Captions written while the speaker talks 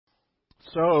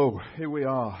So, here we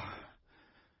are,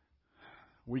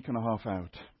 week and a half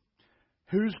out.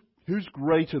 Who's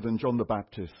greater than John the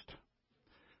Baptist?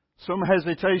 Some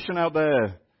hesitation out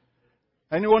there.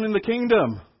 Anyone in the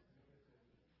kingdom?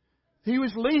 He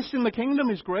was least in the kingdom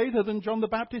is greater than John the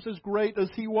Baptist, as great as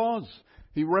he was.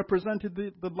 He represented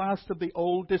the last of the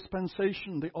old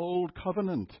dispensation, the old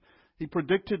covenant. He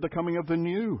predicted the coming of the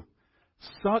new.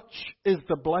 Such is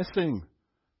the blessing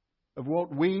of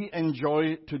what we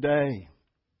enjoy today.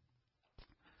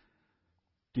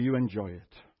 Do you enjoy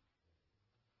it?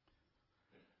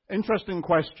 Interesting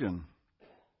question.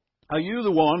 Are you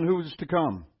the one who is to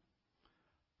come?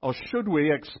 Or should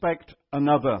we expect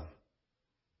another?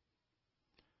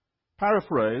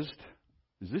 Paraphrased,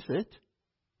 is this it?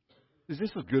 Is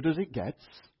this as good as it gets?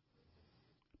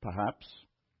 Perhaps.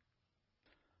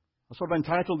 I sort of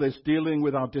entitled this, Dealing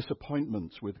with Our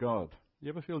Disappointments with God. Do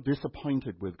you ever feel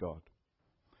disappointed with God?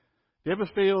 Do you ever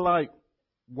feel like,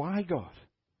 why God?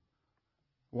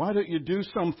 Why don't you do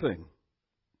something?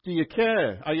 Do you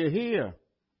care? Are you here?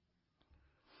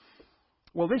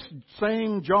 Well, this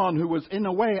same John, who was in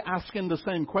a way asking the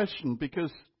same question because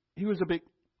he was a bit,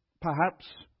 perhaps,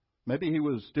 maybe he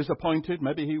was disappointed,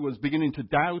 maybe he was beginning to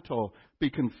doubt or be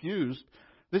confused.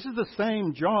 This is the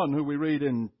same John who we read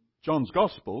in John's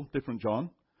Gospel, different John.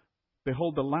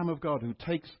 Behold the Lamb of God who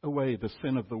takes away the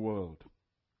sin of the world.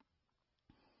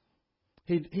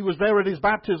 He was there at his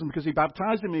baptism because he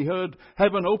baptized him. He heard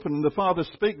heaven open and the Father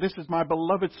speak, "This is my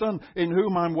beloved Son in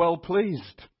whom I'm well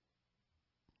pleased."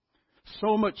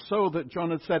 So much so that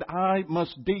John had said, "I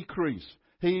must decrease,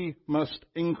 he must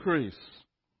increase."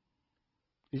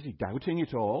 Is he doubting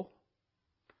it all?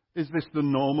 Is this the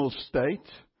normal state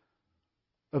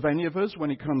of any of us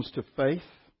when it comes to faith?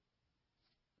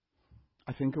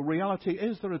 I think a reality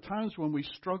is there are times when we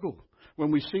struggle,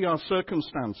 when we see our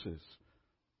circumstances.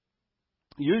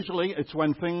 Usually it's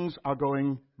when things are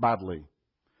going badly.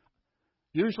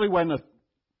 Usually when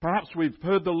perhaps we've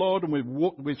heard the Lord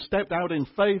and we've stepped out in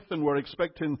faith and we're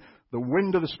expecting the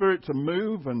wind of the Spirit to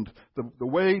move and the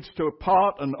waves to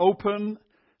part and open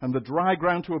and the dry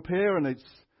ground to appear, and it's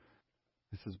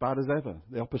as bad as ever.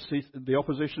 The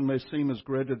opposition may seem as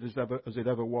great as it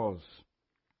ever was.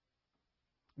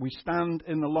 We stand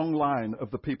in the long line of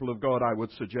the people of God, I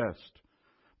would suggest.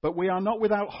 But we are not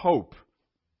without hope.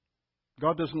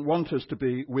 God doesn't want us to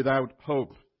be without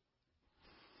hope.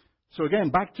 So again,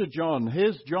 back to John.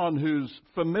 Here's John who's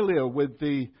familiar with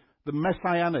the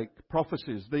messianic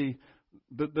prophecies,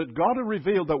 that God had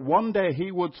revealed that one day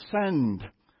he would send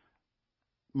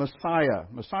Messiah.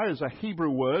 Messiah is a Hebrew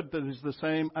word that is the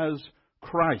same as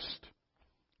Christ.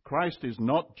 Christ is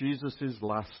not Jesus'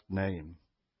 last name.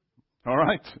 All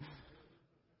right?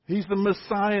 He's the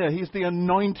Messiah. He's the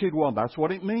anointed one. That's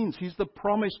what it means. He's the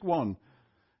promised one.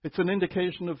 It's an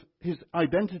indication of his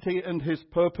identity and his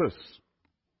purpose.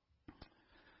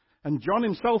 And John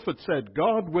himself had said,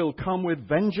 God will come with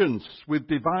vengeance, with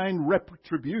divine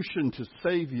retribution to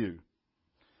save you.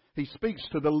 He speaks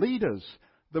to the leaders,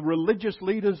 the religious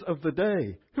leaders of the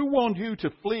day, who warned you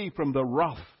to flee from the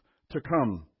wrath to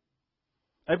come.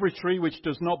 Every tree which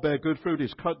does not bear good fruit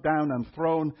is cut down and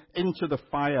thrown into the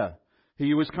fire.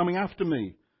 He who is coming after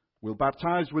me will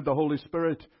baptize with the Holy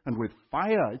Spirit and with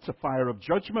fire. It's a fire of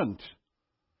judgment.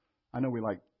 I know we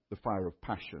like the fire of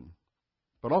passion,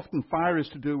 but often fire is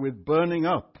to do with burning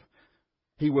up.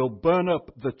 He will burn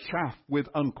up the chaff with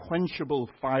unquenchable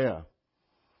fire.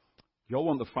 You all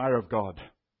want the fire of God?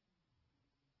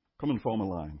 Come and form a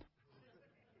line.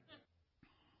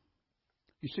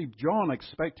 You see, John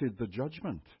expected the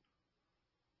judgment.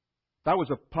 That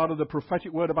was a part of the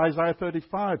prophetic word of Isaiah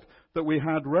 35 that we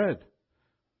had read.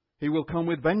 He will come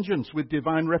with vengeance, with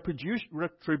divine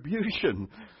retribution.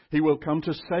 He will come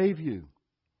to save you.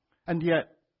 And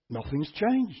yet, nothing's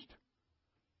changed.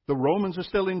 The Romans are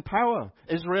still in power.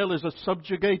 Israel is a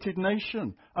subjugated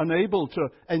nation, unable to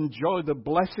enjoy the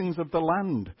blessings of the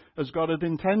land as God had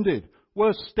intended.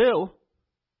 Worse still,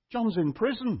 John's in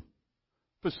prison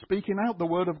for speaking out the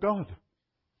word of God.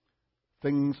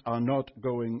 Things are not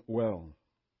going well.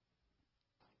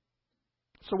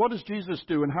 So what does Jesus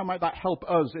do, and how might that help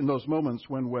us in those moments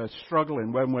when we're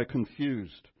struggling, when we're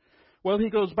confused? Well,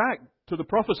 he goes back to the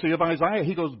prophecy of Isaiah.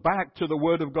 He goes back to the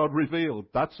word of God revealed.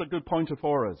 That's a good pointer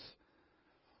for us.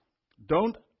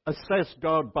 Don't assess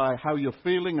God by how you're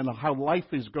feeling and how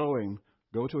life is going.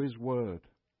 Go to his word.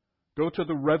 Go to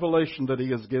the revelation that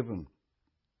he has given.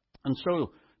 And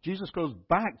so Jesus goes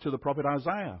back to the prophet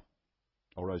Isaiah.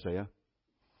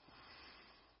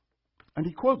 And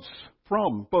he quotes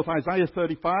from both Isaiah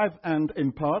 35 and,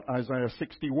 in part, Isaiah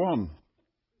 61.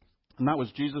 And that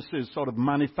was Jesus' sort of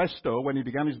manifesto when he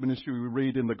began his ministry. We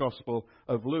read in the Gospel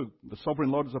of Luke, the sovereign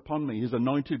Lord is upon me. He's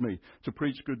anointed me to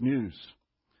preach good news.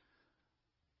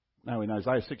 Now in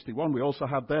Isaiah 61, we also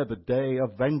have there the day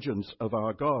of vengeance of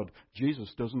our God. Jesus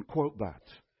doesn't quote that.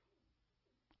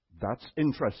 That's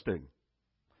interesting.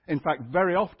 In fact,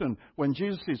 very often when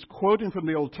Jesus is quoting from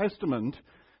the Old Testament,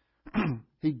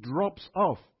 he drops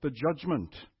off the judgment.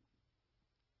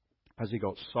 Has he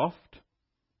got soft?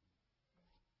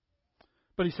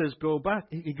 But he says, go back.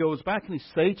 He goes back and he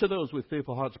says to those with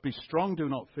fearful hearts, be strong, do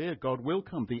not fear. God will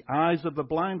come. The eyes of the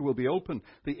blind will be opened.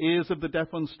 The ears of the deaf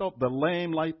unstopped. The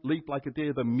lame leap like a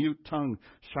deer. The mute tongue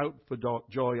shout for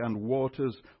joy, and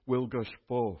waters will gush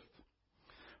forth.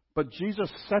 But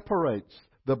Jesus separates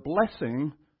the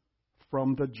blessing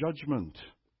from the judgment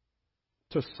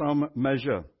to some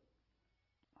measure.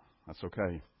 That's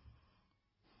okay.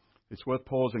 It's worth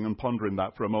pausing and pondering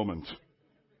that for a moment.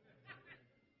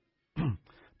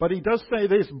 But he does say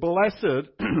this, blessed,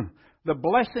 the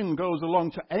blessing goes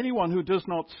along to anyone who does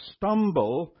not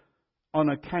stumble on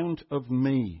account of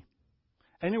me.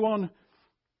 Anyone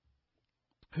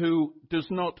who does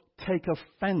not take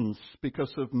offense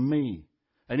because of me.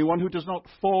 Anyone who does not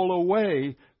fall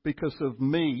away because of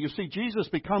me. You see, Jesus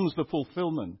becomes the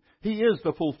fulfillment. He is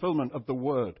the fulfillment of the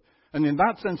word. And in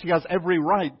that sense, he has every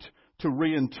right to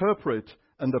reinterpret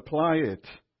and apply it.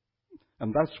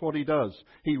 And that's what he does.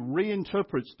 He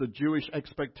reinterprets the Jewish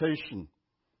expectation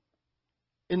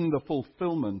in the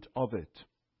fulfillment of it.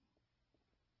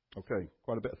 Okay,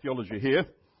 quite a bit of theology here.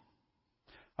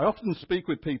 I often speak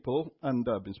with people, and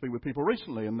I've been speaking with people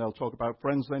recently, and they'll talk about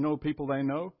friends they know, people they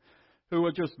know, who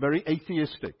are just very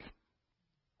atheistic.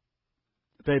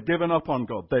 They've given up on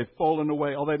God. They've fallen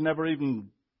away, or they've never even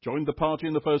joined the party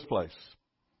in the first place.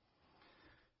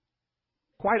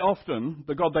 Quite often,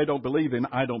 the God they don't believe in,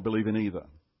 I don't believe in either.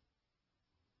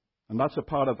 And that's a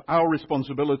part of our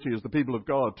responsibility as the people of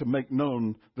God to make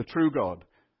known the true God,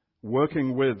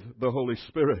 working with the Holy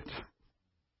Spirit.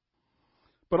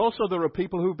 But also there are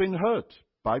people who've been hurt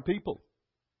by people,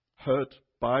 hurt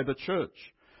by the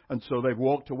church. And so they've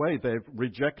walked away, they've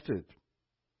rejected.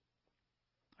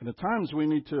 And at times we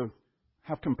need to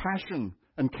have compassion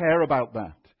and care about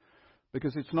that,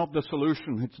 because it's not the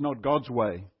solution, it's not God's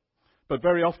way. But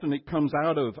very often it comes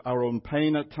out of our own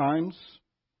pain at times.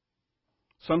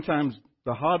 Sometimes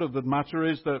the heart of the matter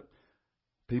is that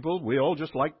we all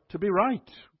just like to be right.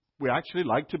 We actually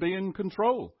like to be in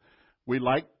control. We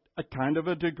like a kind of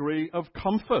a degree of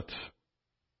comfort.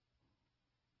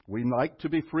 We like to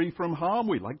be free from harm.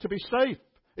 We like to be safe.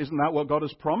 Isn't that what God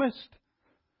has promised?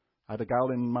 I had a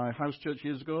gal in my house church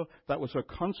years ago. That was her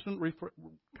constant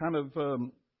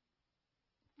forgotten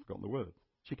the word.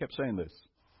 She kept saying this.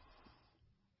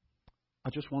 I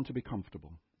just want to be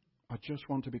comfortable. I just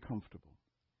want to be comfortable.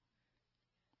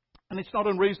 And it's not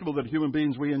unreasonable that human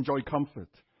beings, we enjoy comfort.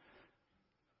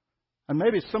 And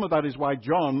maybe some of that is why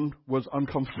John was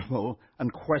uncomfortable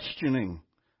and questioning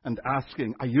and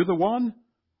asking, are you the one?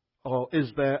 Or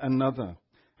is there another?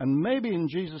 And maybe in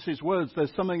Jesus' words,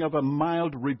 there's something of a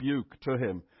mild rebuke to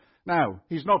him. Now,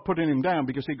 he's not putting him down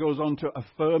because he goes on to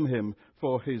affirm him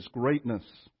for his greatness.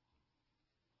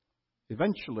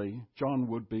 Eventually, John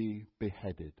would be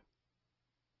beheaded.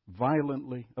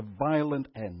 Violently, a violent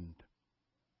end.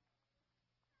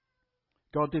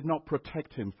 God did not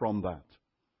protect him from that.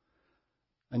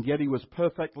 And yet he was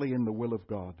perfectly in the will of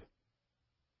God.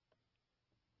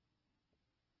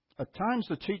 At times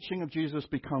the teaching of Jesus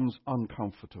becomes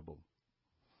uncomfortable.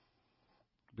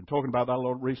 I've been talking about that a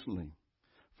lot recently.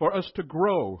 For us to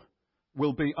grow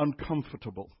will be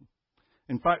uncomfortable.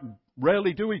 In fact,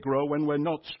 rarely do we grow when we're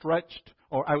not stretched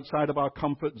or outside of our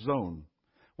comfort zone.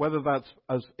 Whether that's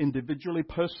us individually,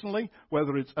 personally,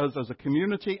 whether it's us as a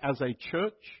community, as a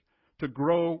church, to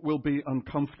grow will be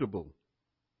uncomfortable.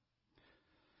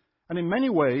 And in many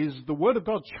ways, the Word of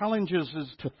God challenges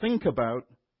us to think about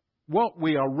what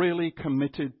we are really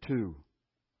committed to.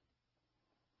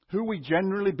 Who we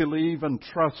generally believe and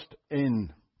trust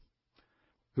in.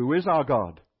 Who is our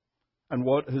God? And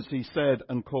what has He said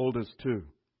and called us to?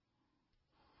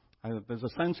 There's a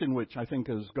sense in which I think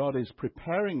as God is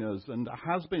preparing us and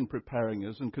has been preparing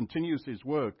us and continues His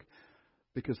work,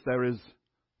 because there is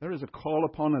a call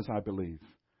upon us, I believe,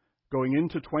 going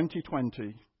into 2020.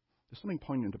 There's something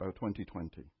poignant about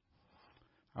 2020.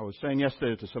 I was saying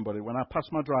yesterday to somebody, when I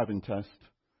passed my driving test,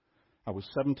 I was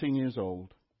 17 years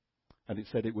old, and it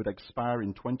said it would expire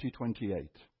in 2028.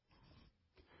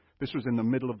 This was in the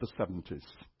middle of the 70s.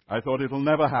 I thought it'll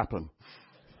never happen.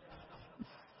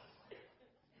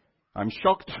 I'm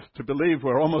shocked to believe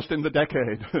we're almost in the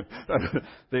decade,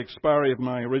 the expiry of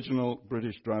my original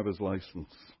British driver's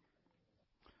license.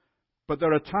 But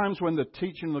there are times when the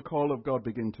teaching and the call of God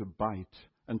begin to bite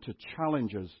and to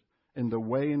challenge us in the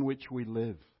way in which we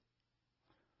live.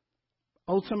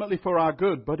 Ultimately for our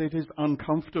good, but it is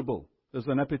uncomfortable. There's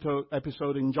an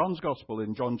episode in John's Gospel,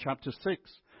 in John chapter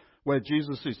 6, where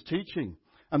Jesus is teaching,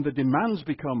 and the demands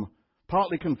become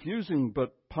partly confusing,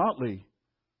 but partly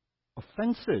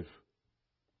offensive.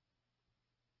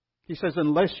 He says,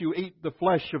 unless you eat the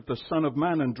flesh of the Son of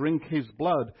Man and drink his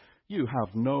blood, you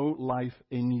have no life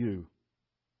in you.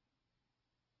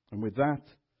 And with that,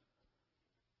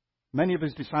 many of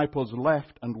his disciples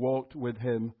left and walked with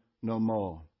him no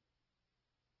more.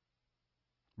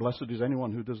 Blessed is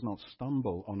anyone who does not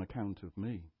stumble on account of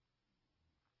me.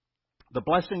 The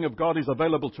blessing of God is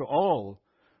available to all,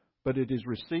 but it is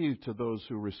received to those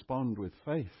who respond with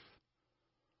faith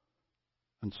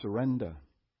and surrender.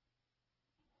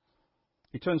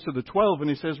 He turns to the 12 and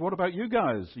he says, what about you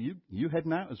guys? Are you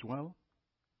heading out as well?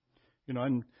 You know,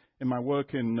 in my work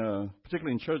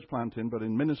particularly in church planting, but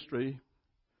in ministry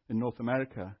in North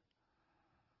America,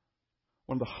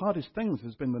 one of the hardest things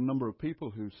has been the number of people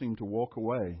who seem to walk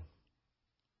away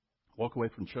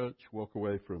from church, walk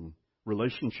away from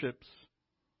relationships.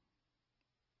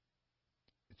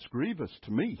 It's grievous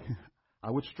to me. I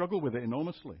would struggle with it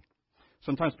enormously.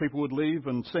 Sometimes people would leave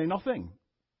and say nothing.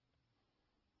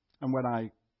 And when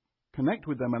I connect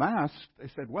with them and ask, they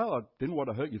said, well, I didn't want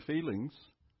to hurt your feelings.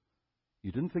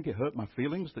 You didn't think it hurt my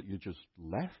feelings that you just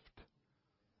left?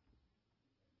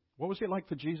 What was it like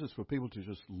for Jesus for people to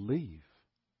just leave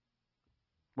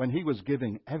when he was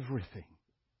giving everything?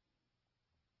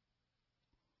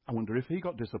 I wonder if he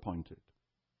got disappointed.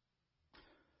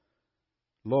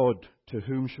 Lord, to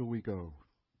whom shall we go?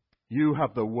 You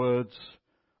have the words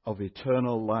of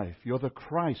eternal life. You're the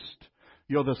Christ.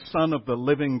 You're the Son of the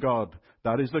living God.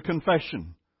 That is the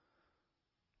confession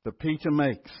that Peter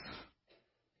makes.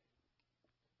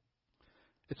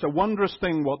 It's a wondrous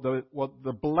thing what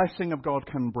the blessing of God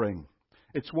can bring.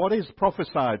 It's what is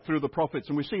prophesied through the prophets,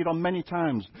 and we see it on many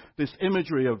times, this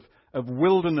imagery of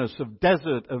wilderness, of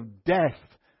desert, of death,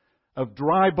 of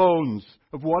dry bones,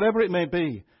 of whatever it may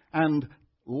be, and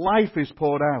life is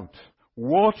poured out.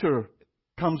 Water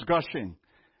comes gushing,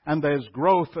 and there's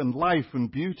growth and life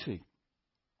and beauty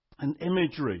and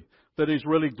imagery that is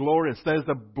really glorious. There's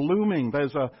a blooming,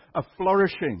 there's a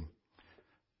flourishing.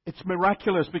 It's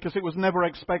miraculous because it was never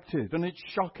expected, and it's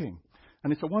shocking.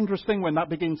 And it's a wondrous thing when that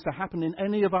begins to happen in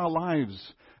any of our lives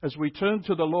as we turn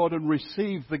to the Lord and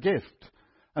receive the gift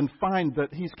and find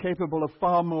that he's capable of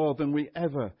far more than we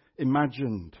ever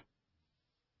imagined.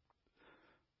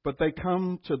 But they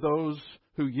come to those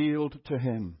who yield to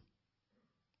him.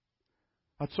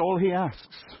 That's all he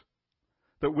asks,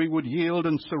 that we would yield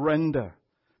and surrender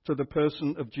to the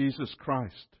person of Jesus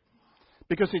Christ.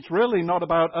 Because it's really not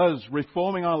about us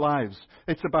reforming our lives.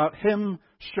 It's about him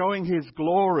showing his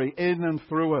glory in and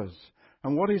through us.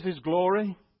 And what is his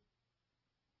glory?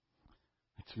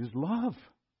 It's his love.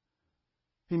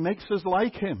 He makes us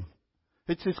like him.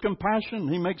 It's his compassion.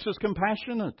 He makes us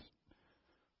compassionate.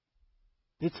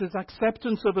 It's his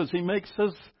acceptance of us. He makes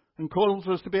us and calls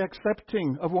us to be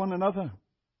accepting of one another.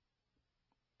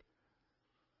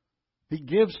 He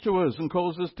gives to us and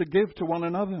calls us to give to one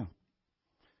another.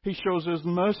 He shows us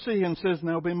mercy and says,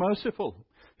 now be merciful.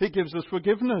 He gives us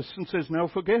forgiveness and says, now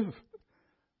forgive.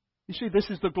 You see, this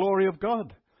is the glory of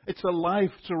God. It's a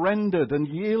life surrendered and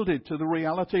yielded to the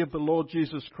reality of the Lord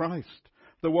Jesus Christ,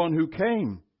 the one who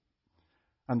came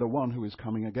and the one who is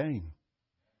coming again.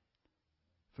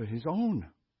 For his own.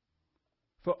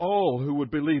 For all who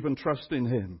would believe and trust in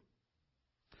him.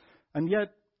 And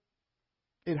yet,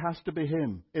 it has to be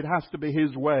him. It has to be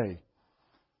his way.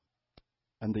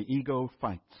 And the ego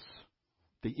fights.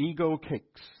 The ego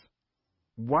kicks.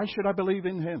 Why should I believe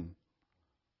in him?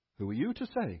 Who are you to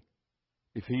say?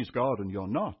 If he's God and you're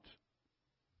not.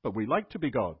 But we like to be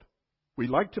God. We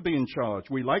like to be in charge.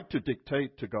 We like to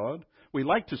dictate to God. We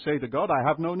like to say to God, I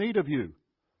have no need of you.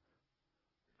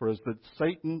 For as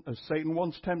Satan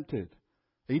once tempted,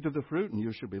 eat of the fruit and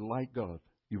you shall be like God.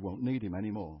 You won't need him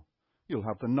anymore. You'll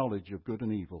have the knowledge of good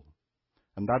and evil.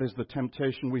 And that is the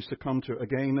temptation we succumb to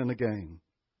again and again.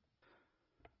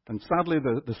 And sadly,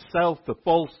 the self, the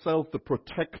false self, the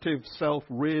protective self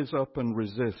rears up and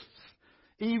resists.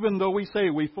 Even though we say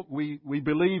we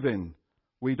believe in,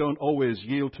 we don't always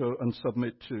yield to and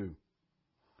submit to.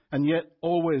 And yet,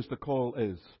 always the call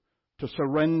is to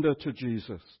surrender to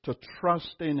Jesus, to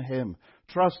trust in him.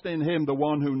 Trust in him, the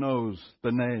one who knows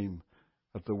the name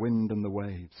of the wind and the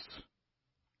waves.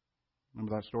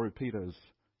 Remember that story of Peter?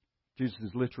 Jesus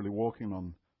is literally walking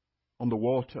on the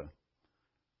water,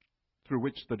 through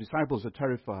which the disciples are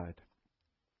terrified.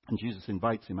 And Jesus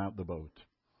invites him out the boat.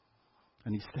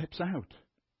 And he steps out.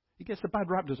 He gets a bad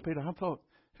rap, does Peter? I thought,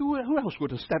 who else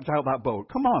would have stepped out that boat?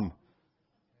 Come on.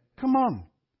 Come on.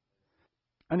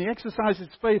 And he exercises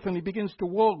faith and he begins to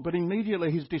walk, but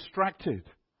immediately he's distracted.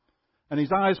 And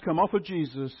his eyes come off of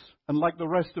Jesus, and like the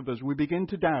rest of us, we begin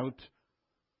to doubt.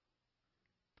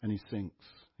 And he sinks.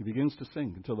 He begins to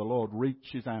sink until the Lord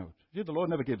reaches out. The Lord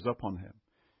never gives up on him.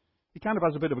 He kind of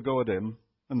has a bit of a go at him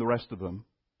and the rest of them.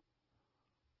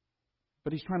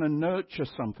 But he's trying to nurture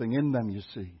something in them, you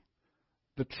see.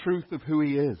 The truth of who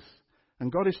he is.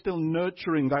 And God is still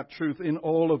nurturing that truth in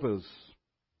all of us.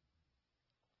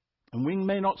 And we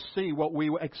may not see what we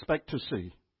expect to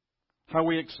see. How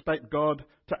we expect God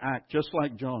to act, just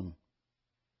like John.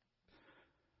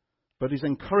 But his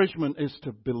encouragement is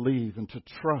to believe and to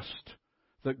trust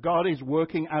that God is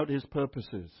working out his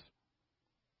purposes.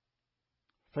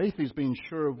 Faith is being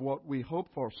sure of what we hope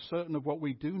for, certain of what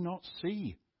we do not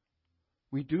see.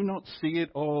 We do not see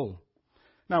it all.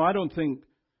 Now, I don't think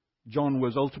John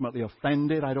was ultimately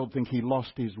offended. I don't think he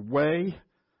lost his way.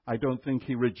 I don't think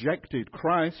he rejected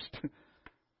Christ.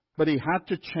 But he had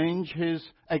to change his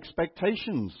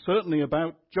expectations, certainly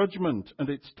about judgment and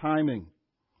its timing.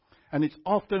 And it's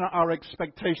often our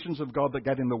expectations of God that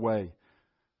get in the way.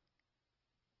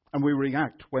 And we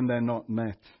react when they're not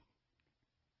met.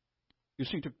 You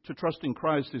see, to trust in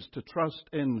Christ is to trust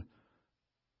in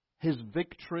his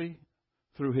victory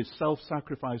through his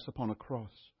self-sacrifice upon a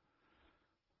cross.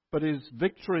 But his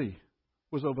victory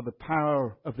was over the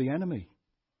power of the enemy,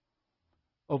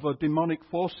 over demonic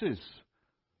forces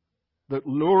that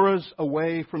lure us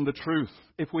away from the truth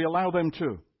if we allow them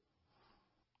to.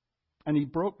 And he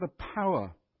broke the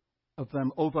power of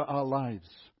them over our lives.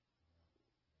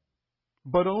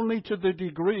 But only to the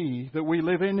degree that we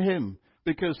live in him,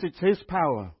 because it's his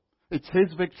power. It's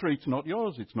his victory. It's not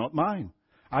yours. It's not mine.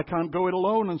 I can't go it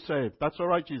alone and say, that's all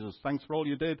right, Jesus. Thanks for all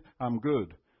you did. I'm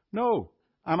good. No,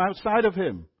 I'm outside of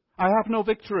him. I have no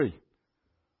victory.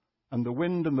 And the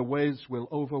wind and the waves will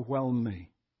overwhelm me,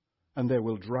 and they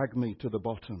will drag me to the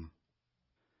bottom.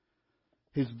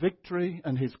 His victory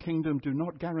and his kingdom do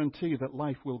not guarantee that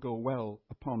life will go well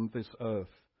upon this earth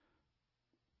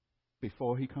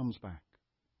before he comes back.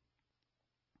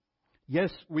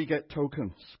 Yes, we get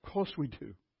tokens. Of course we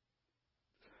do.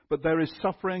 But there is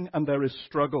suffering and there is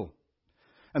struggle.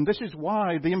 And this is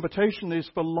why the invitation is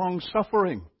for long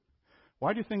suffering.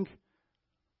 Why do you think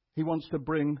he wants to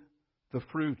bring the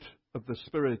fruit of the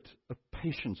spirit of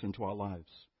patience into our lives?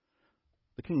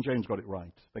 The King James got it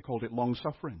right. They called it long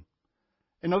suffering.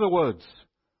 In other words,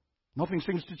 nothing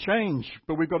seems to change,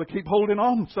 but we've got to keep holding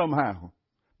on somehow,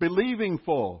 believing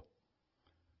for.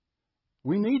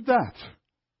 We need that,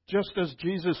 just as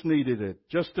Jesus needed it,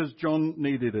 just as John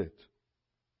needed it.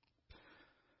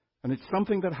 And it's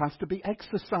something that has to be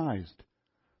exercised,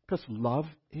 because love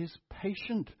is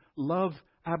patient. Love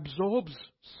absorbs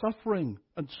suffering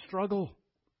and struggle.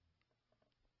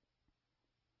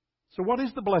 So what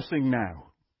is the blessing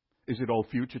now? Is it all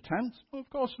future tense? Well, of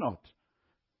course not.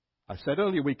 I said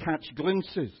earlier, we catch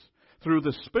glimpses. Through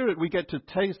the Spirit, we get to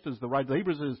taste, as the writer of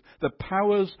Hebrews says, the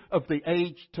powers of the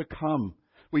age to come.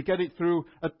 We get it through,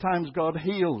 at times, God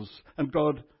heals and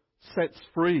God sets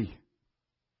free.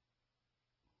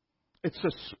 It's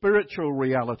a spiritual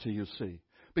reality, you see,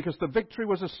 because the victory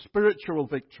was a spiritual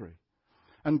victory.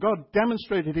 And God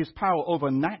demonstrated his power over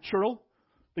natural,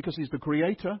 because he's the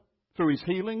creator, through his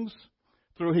healings,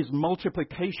 through his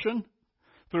multiplication,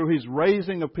 through his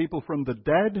raising of people from the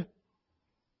dead.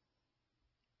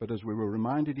 But as we were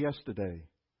reminded yesterday,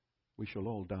 we shall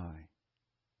all die.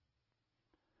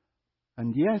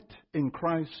 And yet, in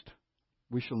Christ,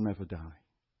 we shall never die.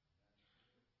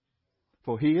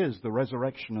 For he is the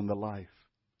resurrection and the life.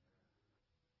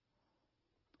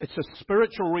 It's a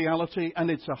spiritual reality, and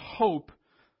it's a hope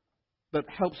that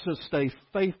helps us stay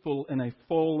faithful in a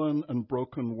fallen and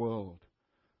broken world.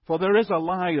 For there is a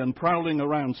lion prowling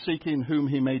around seeking whom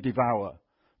he may devour,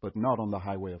 but not on the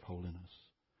highway of holiness,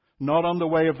 not on the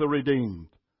way of the redeemed.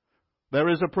 There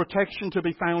is a protection to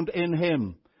be found in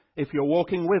him if you're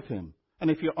walking with him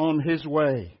and if you're on his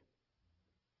way.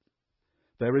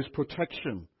 There is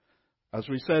protection. As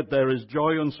we said, there is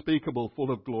joy unspeakable,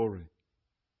 full of glory.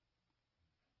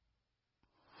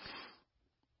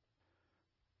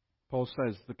 Paul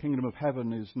says the kingdom of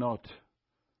heaven is not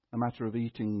a matter of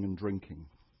eating and drinking.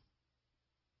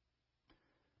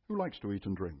 Who likes to eat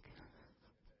and drink?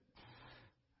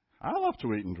 I love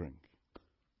to eat and drink.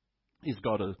 He's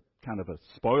got a kind of a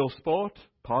spoil sport,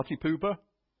 party pooper.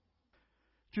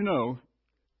 Do you know,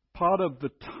 part of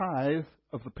the tithe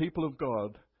of the people of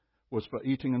God was for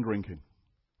eating and drinking,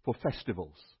 for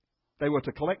festivals. They were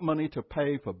to collect money to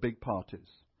pay for big parties.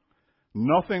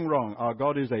 Nothing wrong. Our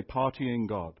God is a partying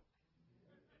God.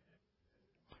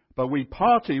 But we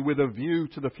party with a view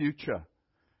to the future.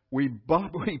 We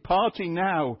party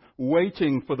now,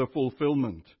 waiting for the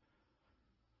fulfillment.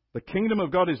 The kingdom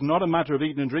of God is not a matter of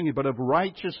eating and drinking, but of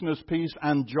righteousness, peace,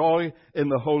 and joy in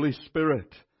the Holy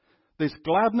Spirit. This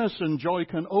gladness and joy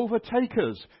can overtake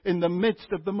us in the midst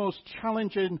of the most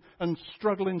challenging and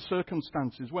struggling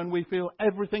circumstances, when we feel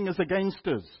everything is against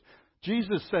us.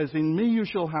 Jesus says, "In me you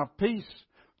shall have peace."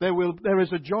 There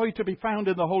is a joy to be found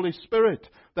in the Holy Spirit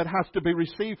that has to be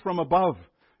received from above.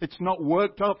 It's not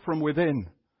worked up from within.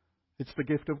 It's the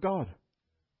gift of God.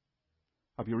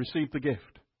 Have you received the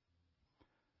gift?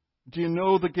 Do you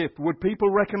know the gift? Would people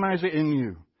recognize it in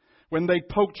you? When they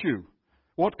poked you,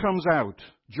 what comes out?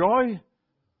 Joy?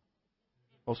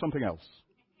 Or something else?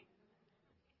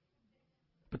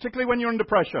 Particularly when you're under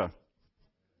pressure.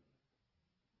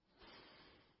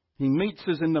 He meets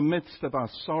us in the midst of our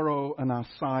sorrow and our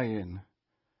sighing.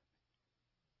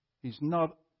 He's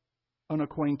not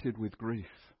unacquainted with grief.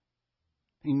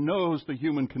 He knows the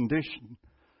human condition,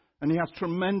 and He has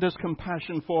tremendous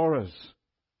compassion for us.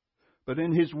 But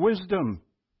in His wisdom,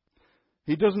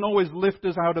 He doesn't always lift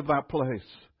us out of that place,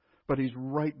 but He's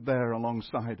right there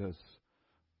alongside us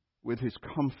with His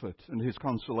comfort and His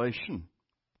consolation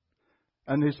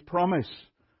and His promise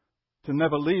to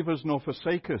never leave us nor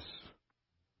forsake us.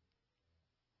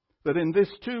 That in this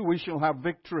too we shall have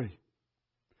victory.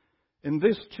 In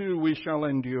this too we shall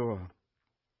endure.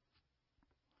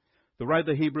 The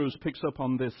writer of Hebrews picks up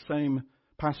on this same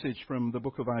passage from the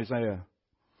book of Isaiah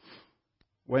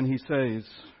when he says,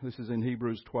 this is in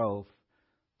Hebrews 12,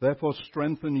 "Therefore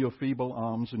strengthen your feeble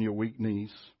arms and your weak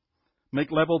knees.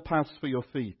 Make level paths for your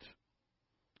feet,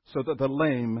 so that the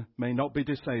lame may not be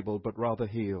disabled, but rather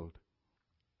healed."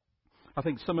 I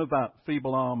think some of that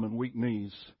feeble arm and weak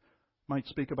knees might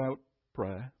speak about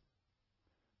prayer.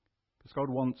 Because God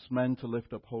wants men to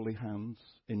lift up holy hands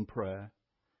in prayer.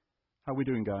 How are we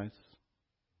doing, guys?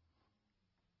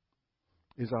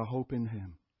 Is our hope in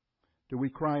Him? Do we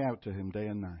cry out to Him day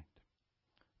and night?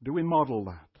 Do we model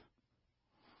that?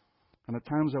 And at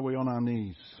times are we on our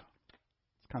knees?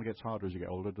 It kind of gets harder as you get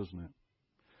older, doesn't it?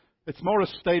 It's more a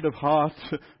state of heart,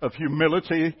 of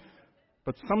humility,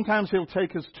 but sometimes He'll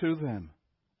take us to them.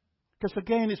 Because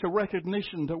again, it's a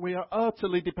recognition that we are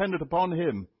utterly dependent upon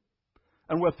Him.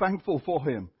 And we're thankful for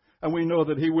Him. And we know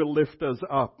that He will lift us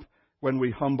up when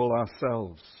we humble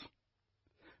ourselves.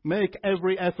 Make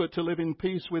every effort to live in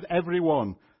peace with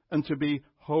everyone and to be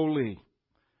holy.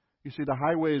 You see, the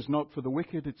highway is not for the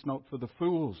wicked, it's not for the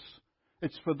fools.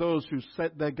 It's for those who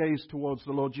set their gaze towards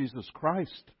the Lord Jesus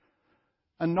Christ.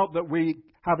 And not that we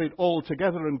have it all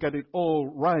together and get it all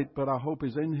right, but our hope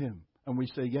is in Him. And we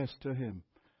say yes to Him.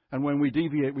 And when we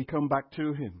deviate, we come back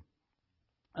to Him.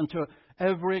 And to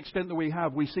every extent that we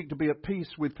have, we seek to be at peace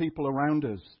with people around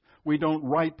us. We don't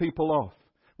write people off.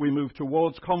 We move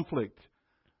towards conflict.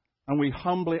 And we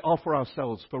humbly offer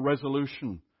ourselves for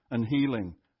resolution and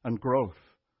healing and growth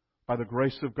by the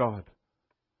grace of God.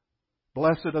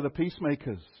 Blessed are the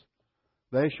peacemakers.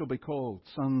 They shall be called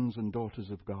sons and daughters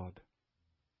of God.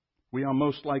 We are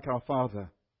most like our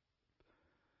Father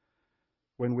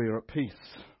when we are at peace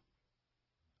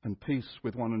and peace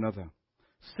with one another.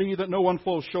 See that no one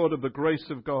falls short of the grace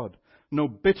of God. No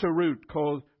bitter root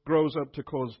grows up to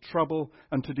cause trouble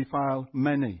and to defile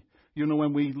many. You know,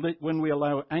 when we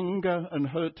allow anger and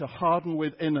hurt to harden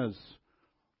within us,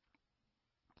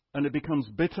 and it becomes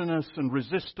bitterness and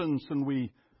resistance, and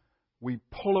we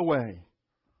pull away,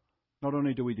 not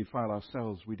only do we defile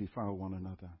ourselves, we defile one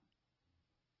another.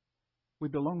 We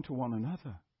belong to one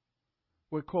another.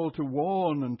 We're called to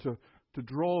warn and to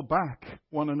draw back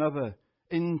one another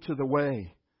into the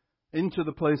way, into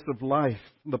the place of life,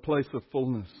 the place of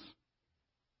fullness.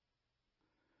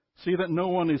 See that no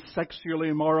one is sexually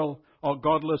immoral or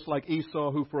godless like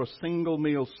Esau, who for a single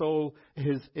meal sold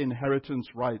his inheritance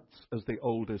rights as the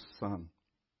oldest son.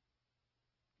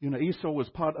 You know, Esau was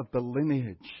part of the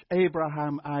lineage.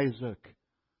 Abraham, Isaac,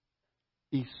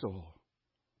 Esau.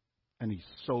 And he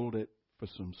sold it for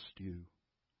some stew.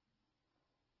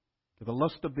 The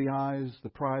lust of the eyes, the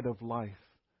pride of life,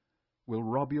 will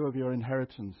rob you of your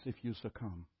inheritance if you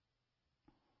succumb.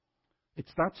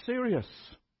 It's that serious.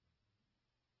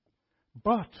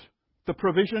 But the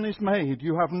provision is made.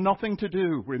 You have nothing to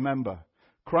do, remember.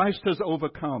 Christ has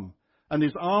overcome. And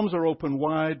His arms are open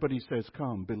wide, but He says,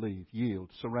 come, believe, yield,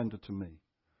 surrender to me.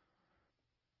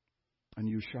 And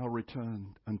you shall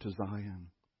return unto Zion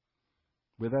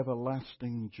with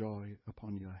everlasting joy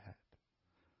upon your head.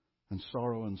 And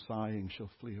sorrow and sighing shall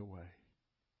flee away.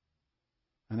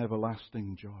 And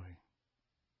everlasting joy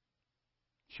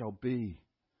shall be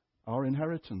our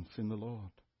inheritance in the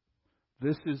Lord.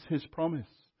 This is His promise.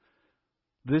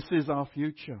 This is our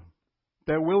future.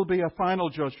 There will be a final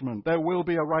judgment. There will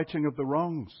be a righting of the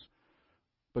wrongs.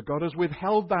 But God has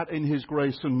withheld that in His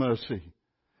grace and mercy.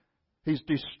 He's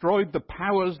destroyed the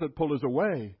powers that pull us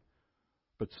away.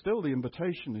 But still the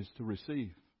invitation is to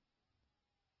receive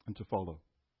and to follow.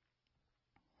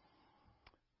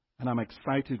 And I'm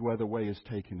excited where the way is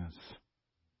taking us.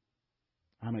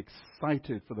 I'm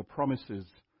excited for the promises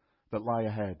that lie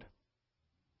ahead.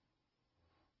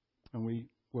 And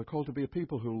we're called to be a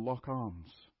people who lock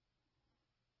arms.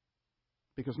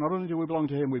 Because not only do we belong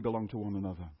to Him, we belong to one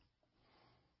another.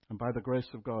 And by the grace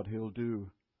of God, He'll do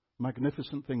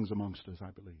magnificent things amongst us, I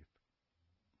believe.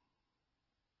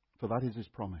 For that is His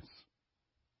promise.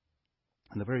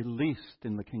 And the very least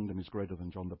in the kingdom is greater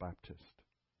than John the Baptist.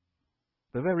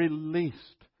 The very least.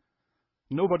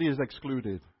 Nobody is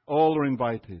excluded. All are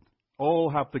invited. All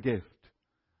have the gift.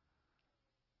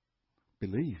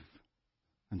 Believe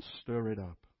and stir it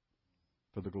up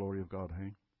for the glory of God,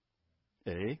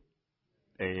 hey?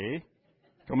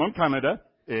 Come on, Canada.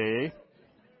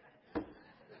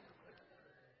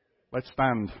 Let's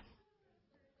stand.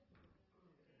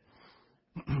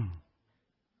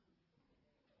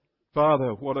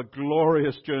 Father, what a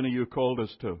glorious journey you called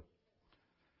us to.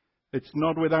 It's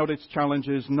not without its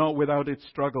challenges, not without its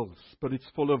struggles, but it's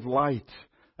full of light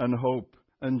and hope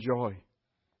and joy.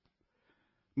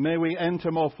 May we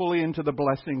enter more fully into the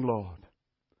blessing, Lord.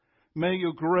 May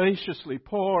you graciously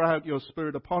pour out your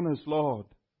Spirit upon us, Lord.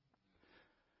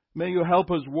 May you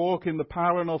help us walk in the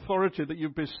power and authority that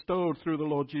you've bestowed through the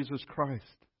Lord Jesus Christ.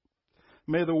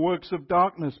 May the works of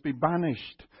darkness be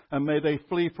banished, and may they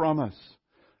flee from us.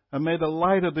 And may the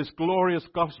light of this glorious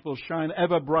gospel shine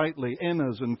ever brightly in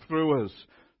us and through us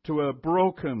to a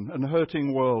broken and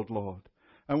hurting world, Lord.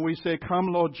 And we say, come,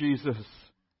 Lord Jesus.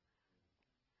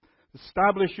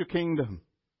 Establish your kingdom.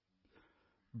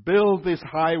 Build this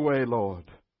highway,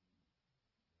 Lord.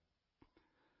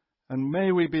 And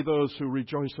may we be those who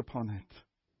rejoice upon it.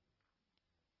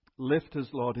 Lift us,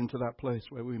 Lord, into that place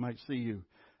where we might see you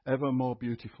ever more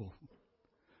beautiful.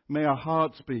 May our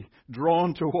hearts be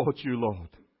drawn towards you, Lord.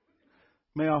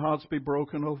 May our hearts be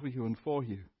broken over you and for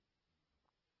you.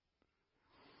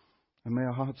 And may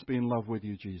our hearts be in love with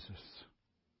you, Jesus.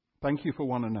 Thank you for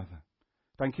one another.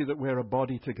 Thank you that we're a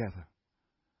body together.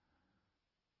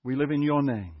 We live in your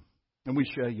name and we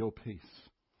share your peace.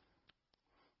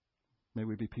 May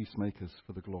we be peacemakers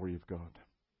for the glory of God.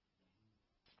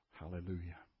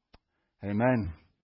 Hallelujah. Amen.